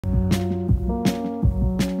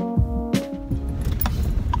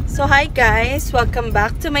So hi guys, welcome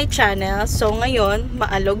back to my channel. So ngayon,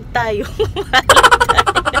 maalog tayo.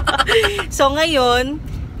 So ngayong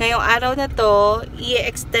araw na to,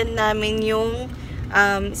 i-extend namin yung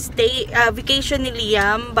vacation ni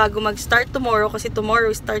Liam bago mag-start tomorrow, kasi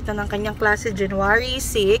tomorrow start na ng kanyang klase, January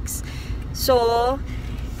 6. So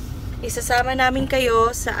isasama namin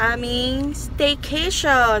kayo sa aming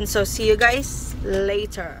staycation. So see you guys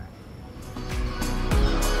later.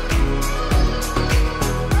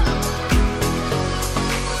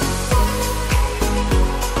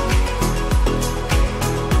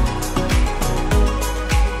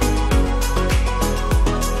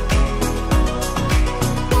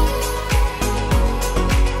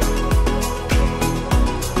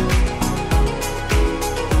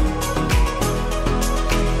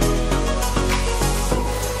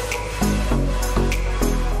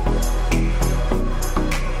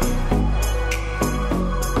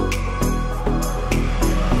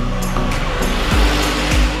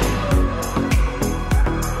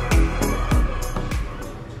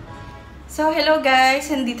 So, hello guys!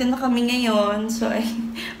 Nandito na kami ngayon. So, ay,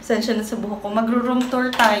 pasensya na sa buhok ko. Magro-room tour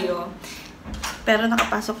tayo. Pero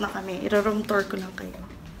nakapasok na kami. Iro-room tour ko lang kayo.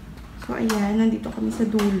 So, ayan. Nandito kami sa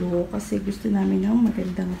dulo kasi gusto namin ng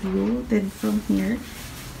magandang view. Then, from here,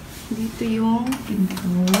 dito yung pinto.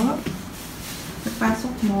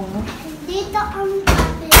 Pagpasok mo. Dito ang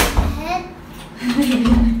cabinet.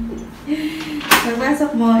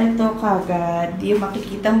 Pagpasok mo, ito kagad. Yung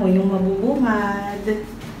makikita mo, yung mabubungad.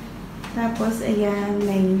 Tapos, ayan,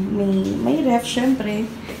 may ref, syempre.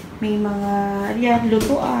 May mga, ayan,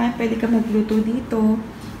 lutuan. Pwede ka magluto dito.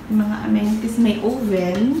 May mga amenities, may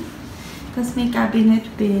oven. Tapos, may cabinet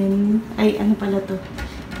din. Ay, ano pala to?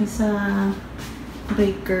 Sa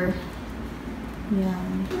breaker.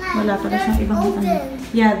 Yan. Wala pa na siyang ibang ano.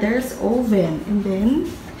 Yeah, there's oven. And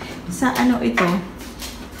then, sa ano ito?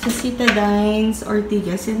 Sa Citadines,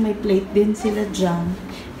 Ortigas, and may plate din sila dyan.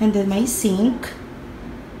 And then, may sink.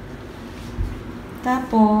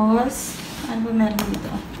 Tapos, ano ba meron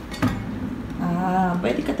dito?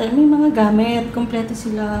 Pwede ka tayo. May mga gamit. Kompleto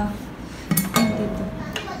sila. Ano dito?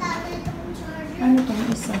 Ano ito?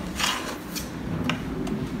 Isa.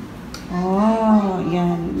 Oh,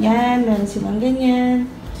 yan. Yan. Meron silang ganyan.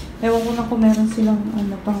 Ewan ko na kung meron silang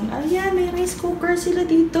ano pang, ayan, may rice cooker sila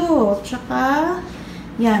dito. Tsaka,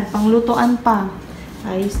 yan, panglutuan pa.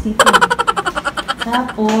 Ayos dito.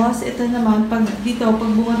 Tapos, ito naman, pag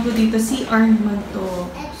bungad ko dito, CR naman to.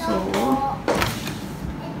 So,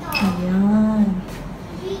 ayan.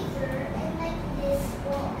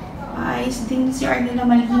 Ayos din CR nila,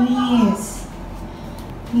 malinis.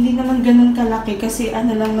 Hindi naman ganun kalaki kasi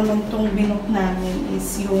ano lang naman tong binook namin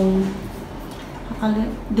is yung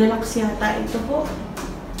deluxe yata. Ito po.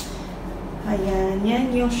 Ayan,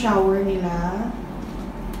 yan yung shower nila.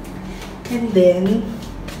 And then,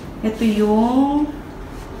 ito yung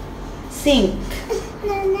sink.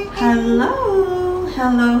 Hello!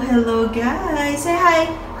 Hello, hello guys! Say hi!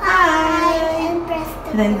 Hi!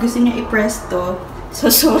 Then, gusto niya i-press to.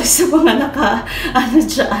 So, sorry sa mga ano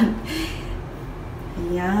dyan.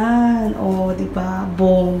 Ayan. O, diba?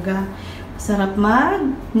 Bongga. Sarap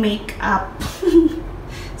mag-makeup.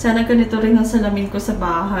 Sana ganito rin ang salamin ko sa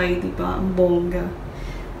bahay. Diba? Ang bongga.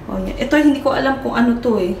 O, yan. Ito, hindi ko alam kung ano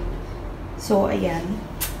to eh. So,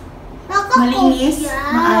 ayan. Malinis,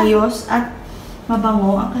 maayos, at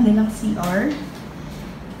mabango ang kanilang CR.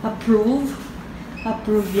 Approve.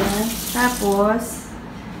 Approve yan. Tapos,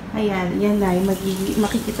 ayan, yan na,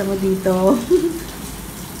 makikita mo dito.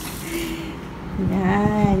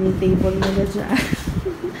 Yan, yung table mo na dyan.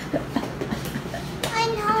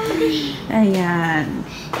 I'm hungry. Ayan.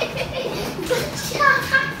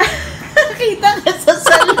 Kita ka sa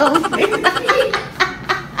salamin.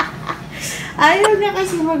 Ayaw niya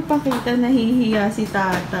kasi magpakita, nahihiya si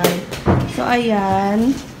tatay. So,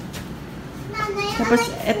 ayan.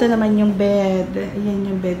 Tapos, ito naman yung bed. Ayan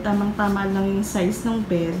yung bed. Tamang-tama lang yung size ng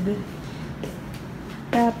bed.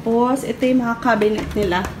 Tapos, ito yung mga cabinet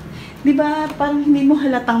nila. Diba, parang hindi mo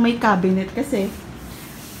halatang may cabinet kasi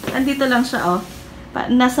andito lang siya, oh.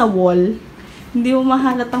 Nasa wall. Hindi mo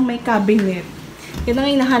mahalatang may cabinet. Yan ang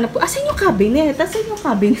hinahanap ko. Asan yung cabinet? Asan yung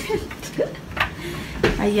cabinet?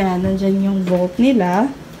 Ayan, nandyan yung vault nila.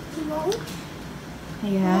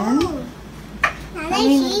 Ayan.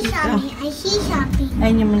 Nanay, she's shopping. I see shopping.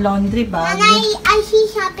 Ayan yung laundry bag. Nanay, I see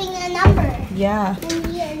shopping a number. Yeah.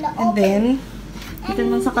 And then, dito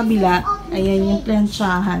naman sa kabila, ayan yung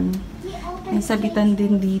plansyahan. May sabitan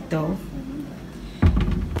din dito.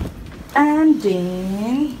 And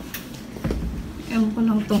then, ewan ko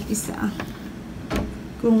lang itong isa.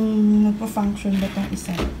 Kung nagpa-function ba itong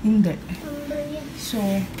isa. Hindi. So,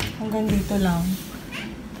 hanggang dito lang.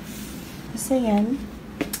 Kasi yan.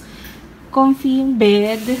 Comfy yung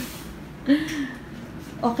bed.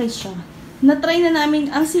 Okay siya. Na-try na namin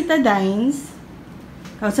ang citadines.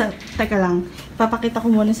 Teka lang. Papakita ko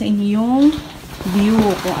muna sa inyo yung view.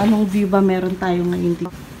 Kung anong view ba meron tayo ngayon dito.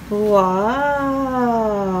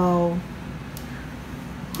 Wow!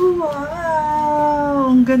 Wow!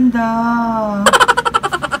 Ang ganda!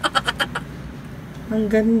 Ang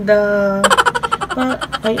ganda!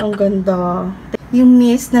 Ay, ang ganda! Yung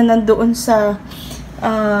mist na nandoon sa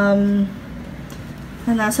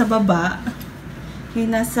na nasa baba,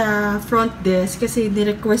 yung nasa front desk, kasi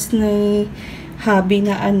ni-request ni hubby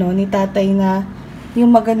na ni tatay na yung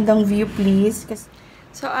magandang view please.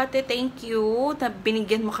 So ate, thank you na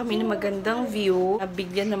binigyan mo kami ng magandang view.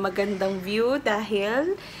 Nabigyan ng magandang view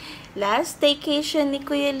dahil last staycation ni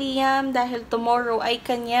Kuya Liam, dahil tomorrow ay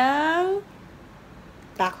kanyang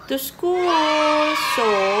back to school. So,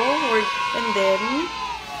 and then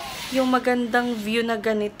yung magandang view na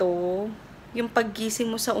ganito, yung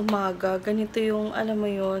paggising mo sa umaga, ganito yung, alam mo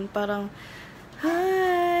yun, parang,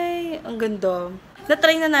 hi, ang ganda.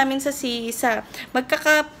 Na-try na namin sa kasi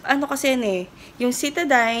yan yung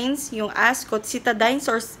citadines, yung ascot,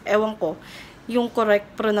 citadines or, ewan ko, yung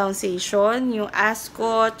correct pronunciation, yung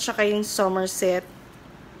ascot, tsaka yung Somerset.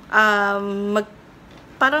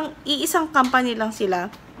 Parang iisang company lang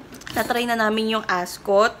sila. Na-try na namin yung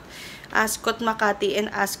ascot. Ascot Makati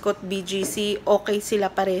and Ascot BGC, okay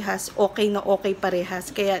sila parehas, okay na okay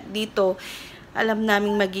parehas. Kaya dito, alam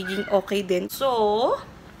naming magiging okay din. So,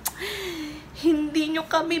 hindi nyo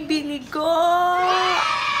kami binigo.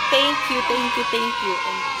 Thank you, thank you, thank you.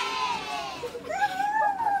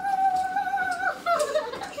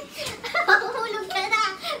 Mahuhulog ka na!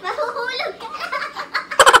 Mahuhulog ka na!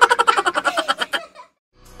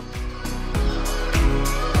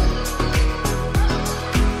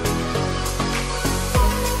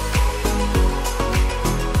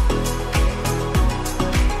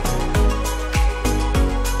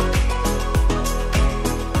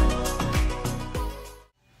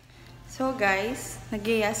 So guys,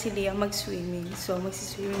 nag-iya si Liam mag-swimming. So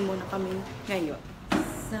magsiswimming muna kami ngayon.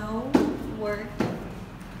 So, we're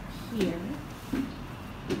here.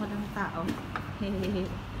 Walang tao.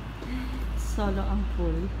 Solo ang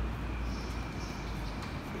pool.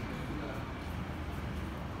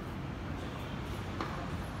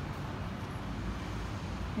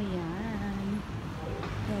 Ayan.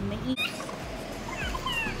 Ayan, may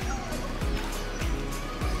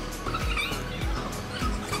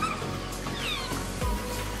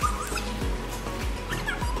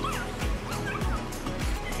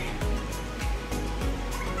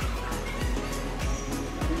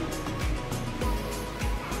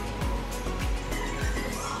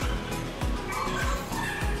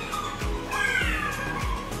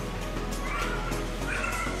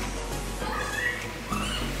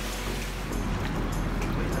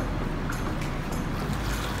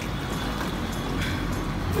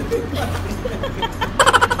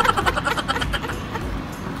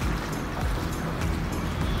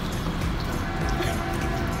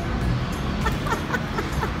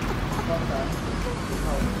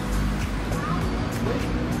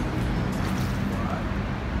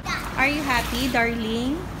Are you happy,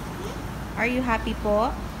 darling? Are you happy po?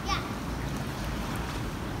 Yeah.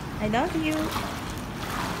 I love you.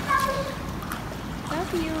 Love you. Love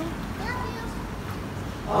you.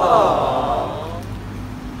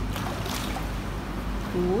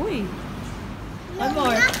 Uy. One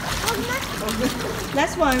more.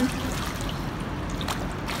 Last one.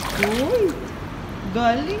 Uy.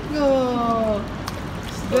 Galing go.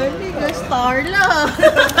 Galing go, Starla.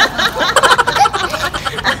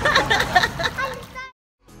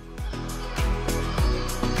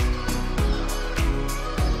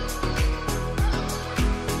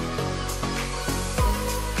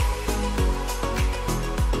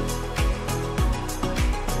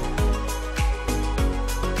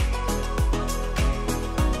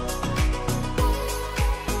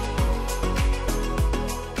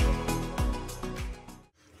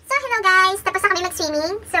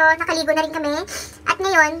 Swimming. So, nakaligo na rin kami. At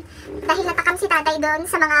ngayon, dahil natakam si tatay doon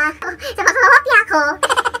sa mga hopia ko,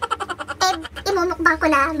 imumukbang ko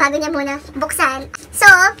na bago niya muna buksan. So,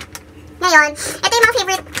 ngayon, ito yung mga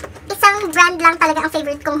favorite, isang brand lang talaga ang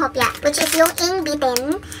favorite kong hopia, which is yung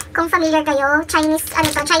Ingbitin. Kung familiar kayo, Chinese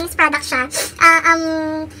product siya. Ang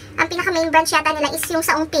pinaka-main branch yata nila is yung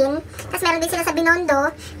sa Ongping. Tapos meron din sila sa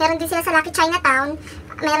Binondo, meron din sila sa Lucky Chinatown,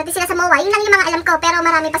 meron din sila sa MOA. Yun lang yung mga alam ko, pero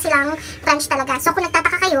marami pa silang branch talaga. So kung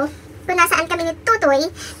nagtataka kayo, kung nasaan kami ni Tutoy,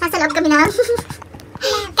 nasa loob kami ng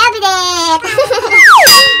cabinet!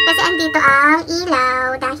 Kasi andito ang ilaw.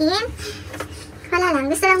 Dahil, wala lang.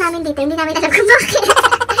 Gusto lang namin dito. Hindi namin alam kung bakit.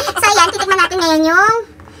 So, ayan. Titikman natin ngayon yung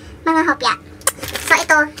mga hopia. So,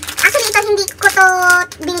 ito. Actually, ito hindi ko to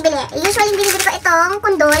binibili. Usually, binibili ko itong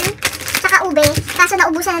kundol. Tsaka ube. Kaso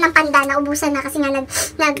naubusan na ng panda. Naubusan na kasi nga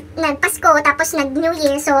nagpasko. Tapos nag-New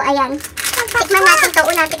Year. So, ayan. Tikman natin to.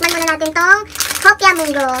 Tikman muna natin tong hopia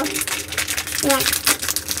munggo. Ayan.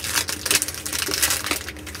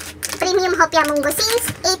 Premium hopia munggo since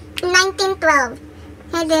 1912.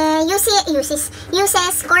 And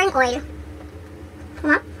uses corn oil.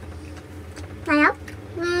 Huh? Ayaw?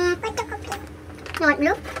 You want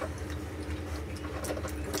blue?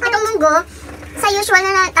 Itong munggo, sa usual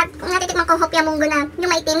na natitikman kong hopia munggo na yung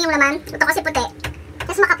maitim yung laman. Ito kasi puti.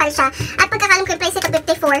 Tapos makapal siya. At pagkakalam ko yung price ito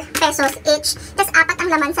 54 pesos each. Tapos 4 ang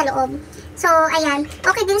laman sa loob. So, ayan.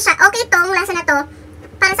 Okay din siya. Okay itong lasa na to.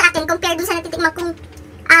 Para sa akin, compare dun sa natitikman kong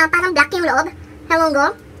parang black yung loob ng munggo.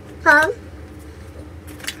 So,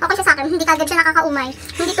 okay siya sa akin. Hindi kagad siya nakakaumay.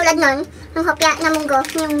 Hindi tulad nun, yung hopia na munggo.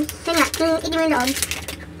 Yung idim yung loob.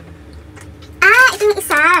 Ito yung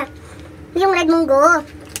isa. Yung red munggo.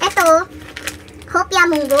 Ito, hopia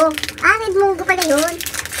munggo. Red munggo pala yun.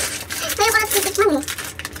 Ngayon ko lang titikman eh.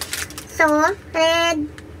 So,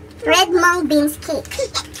 red mung beans cake.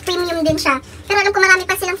 Premium din siya. Pero alam ko marami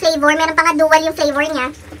pa silang flavor. Meron pa nga dual yung flavor niya.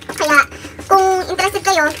 Kaya, kung interested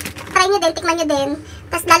kayo, try nyo din, tikman nyo din.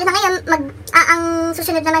 Tapos lalo na ngayon, ang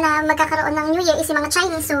susunod naman na magkakaroon ng New Year is yung mga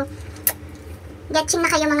Chinese. So, getching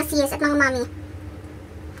na kayo mga sis at mga mami.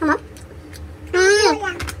 Ano?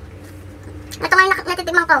 Ito nga yung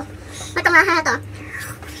natitigman ko. Ito nga na to.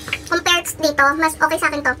 Compared dito, mas okay sa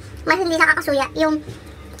akin to. Mas hindi nakakasuya. Yung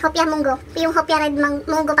hopia munggo. Yung hopia red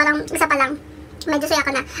munggo parang isa pa lang. Medyo suya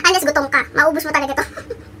ka na. Unless gutom ka. Maubos mo talaga to.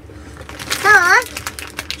 So,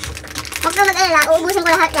 huwag ka mag-alala. Uubusin ko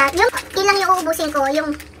lahat yan. Yung ilang yung uubusin ko. Yung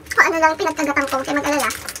ano lang pinagkagatan ko. Kaya mag-alala.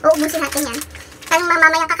 Uubusin natin yan. Kaya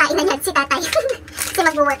mamamayang kakain na yan si tatay. Kasi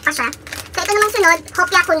mag-work pa siya. So, ito namang sunod.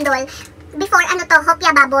 Hopia kundol. Before, ano to,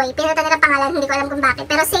 hopia baboy. Pero ito nilang pangalan, hindi ko alam kung bakit.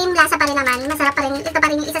 Pero same lasa pa rin naman. Masarap pa rin. Ito pa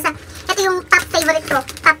rin yung isa sa, ito yung top favorite ko.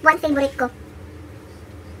 Top 1 favorite ko.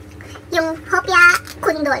 Yung hopia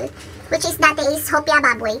kundol. Which is, dati is hopia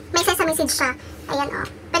baboy. May sesame seeds siya. Ayan, oh.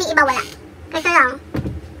 Pero yung iba wala. Ito lang.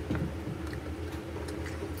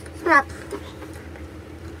 Sarap.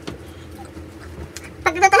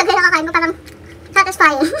 Pag ito talaga nakakain ko, parang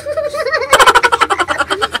satisfying.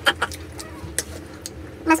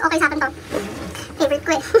 Mas okay sa akin to. Favorite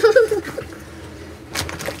ko eh.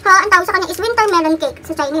 So, ang tawag sa kanya is winter melon cake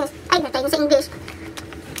sa Chinese. Ay, sa Chinese sa English.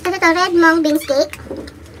 Ito to, red mung beans cake.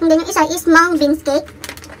 And then yung isa is mung beans cake.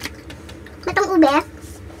 Itong ube,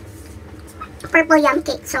 purple yam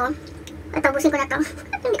cake. So, ito, busin ko na to.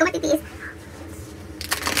 Hindi ko matitiis.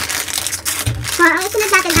 So, ang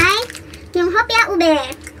sunod natin ay yung hopia ube.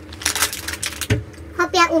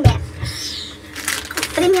 Hopia ube.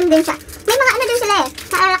 Premium din siya. May mga ano din sila eh.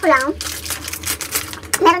 Naalala ko lang.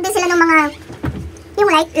 Meron din sila ng mga yung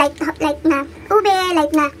light na ube,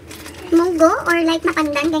 light na munggo, or light na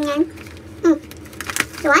pandan, ganyan.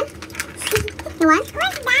 You want? You want?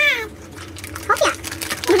 What's that? Hopia.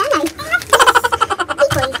 Nilalay.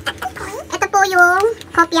 Tikoy. Ito po yung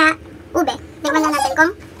hopia ube. Tingnan lang natin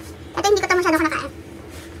kung ito hindi ko ito masyado kinakain.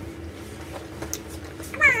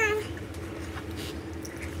 Come on.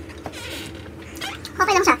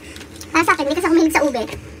 Okay lang siya. Para sa akin, hindi kasi ako mahilig sa ube.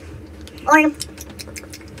 Or,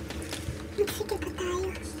 magsigil ka tayo.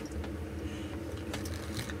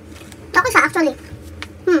 Okay siya, actually.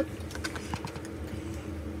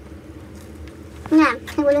 Yan,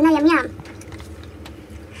 nagulo na, yam.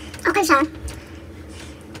 Okay siya.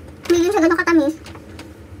 Hindi din siya ganun katamis.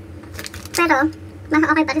 Pero, mas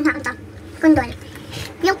okay pa rin sa akin to. Kundol.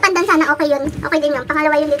 Yung pandan sana okay yun. Okay din yun.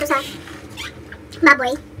 Pangalawa yun dito sa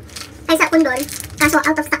baboy. Ay sa kundol. Kaso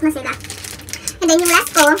out of stock na sila. And then yung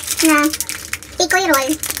last ko na tikoy roll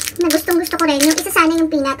na gustong gusto ko rin. Yung isa sana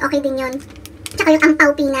yung peanut. Okay din yun. Tsaka yung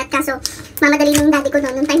ampaw peanut. Kaso mamadali ng daddy ko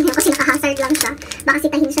noon. Nung time na yun kasi naka-hazard lang siya. Baka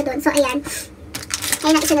sitahin siya doon. So ayan.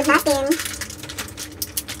 Ayan ang isunod natin.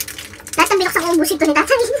 Lahat ng binuksan ko ubusin to ni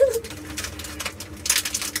tatay.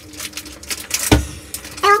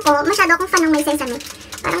 Ewan ko. Masyado akong fan ng may sesame.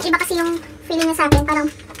 Parang iba kasi yung feeling na sa akin. Parang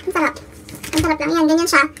ang sarap. Ang sarap lang. Yan. Ganyan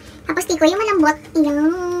siya. Tapos tikoy yung malambot. Ayan.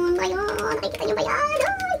 Ayun. Nakikita nyo ba yan?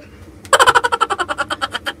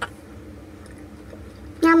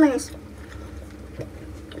 Yummers.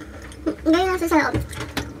 Ganyan lang sa loob.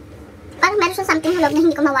 Parang meron siya something sa loob na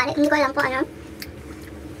hindi ko mawari. Hindi ko alam po ano.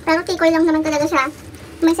 Pero tikoy lang naman talaga siya.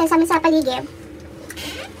 May sesame sa paligid.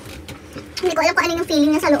 Hindi ko alam kung ano yung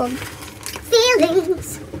feeling na sa loob.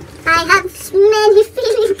 Feelings. I have many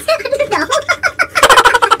feelings.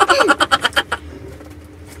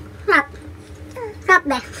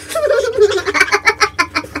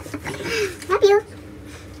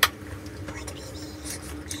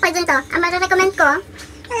 natin to. Ang marirecommend ko,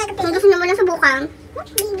 kung gusto mo lang subukan,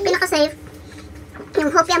 pinaka-safe,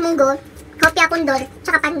 yung Hopia Munggo, Hopia Kundol,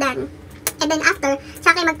 tsaka Pandan. And then after,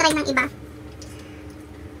 saka kayo mag-try ng iba.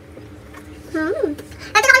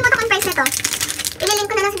 Ito nakalimutan ko yung price nito. Ililink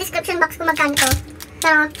ko na lang sa description box kung magkano to.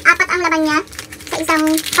 Pero, 4 ang laman niya sa isang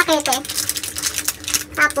pakete.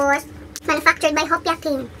 Tapos, manufactured by Hopia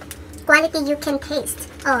King. Quality you can taste.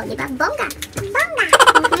 Oh, di ba? Bongga! Bongga!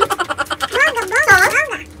 Bongga!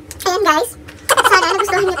 So, ayan guys. Sana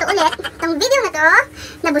nagustuhan niyo to ulit. Itong video na to.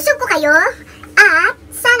 Nabusog ko kayo. At,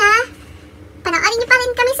 sana, panoorin niyo pa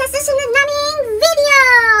rin kami sa susunod naming video.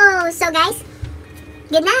 So guys,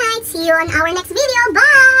 good night. See you on our next video.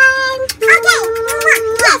 Bye! Okay!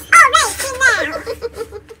 Yes! Alright!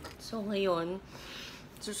 So ngayon,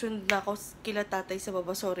 susunod na ako kila tatay sa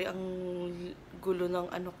baba. Sorry, ang gulo ng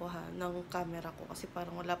ano ko ha, ng camera ko. Kasi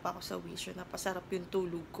parang wala pa ako sa wisyo. Napasarap yung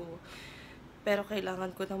tulog ko. Pero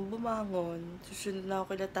kailangan ko nang bumangon. Susunod na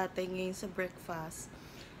ako kila tatay ngayon sa breakfast.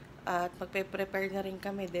 At magpe-prepare na rin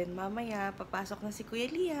kami. Then mamaya, papasok na si Kuya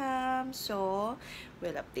Liam. So,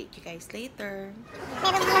 we'll update you guys later.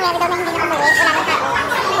 Meron mga meron daw na hindi na umuwi. Wala nang tao.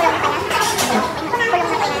 Kulong na pala. Kulong na pala.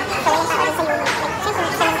 So, yung tao sa unit.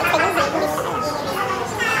 Siyempre, siya lang expect yung hindi.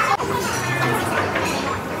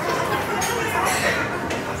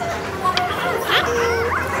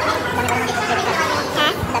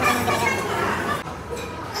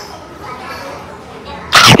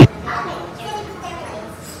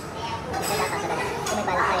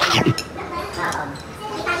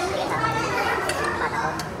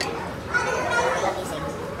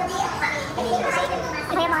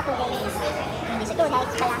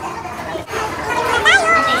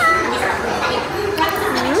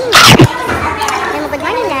 Good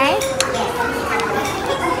morning, guys.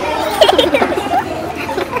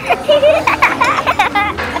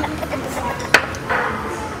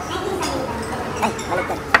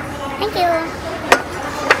 Thank you.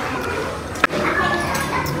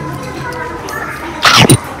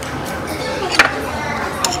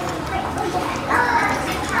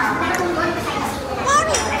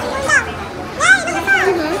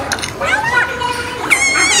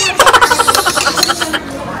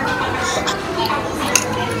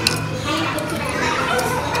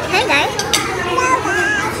 Hi guys.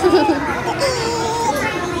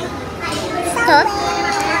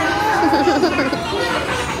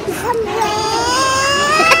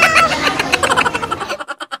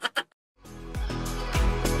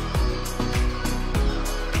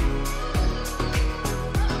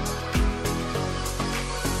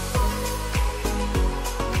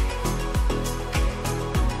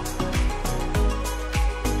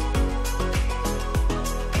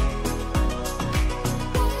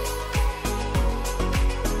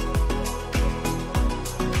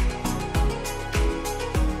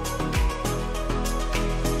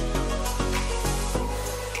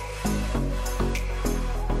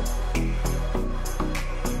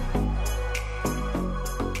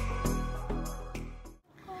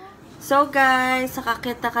 So guys,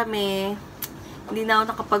 nakakita kami. Hindi na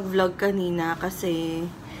ako nakapag-vlog kanina kasi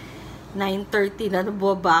 9:30 na,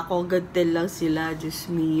 nababa ako. Gadtel lang sila.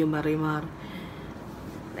 Diyos mio, marimar.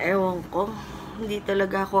 Ewan ko. Hindi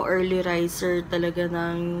talaga ako early riser talaga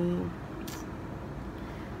ng...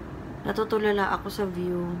 Natutulala ako sa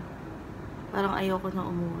view. Parang ayoko na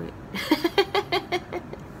umuwi.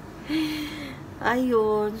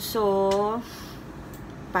 Ayun. So,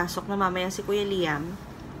 pasok na mamaya si Kuya Liam.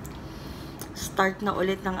 Start na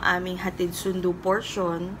ulit ng aming hatid sundo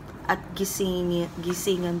portion at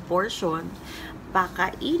gisingan portion,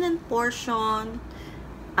 pakainan portion,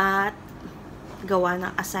 at gawa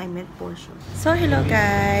ng assignment portion. So, hello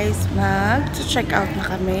guys! Mag-check out na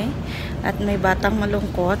kami at may batang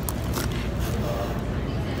malungkot.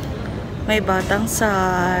 May batang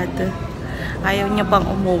sad. Ayaw niya pang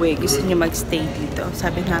umuwi. Gusto niya magstay dito.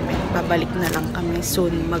 Sabi namin, babalik na lang kami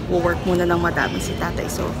soon. Mag-work muna ng madami si tatay.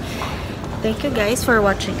 So, thank you guys for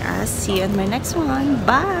watching us. See you in my next one.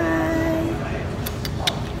 Bye!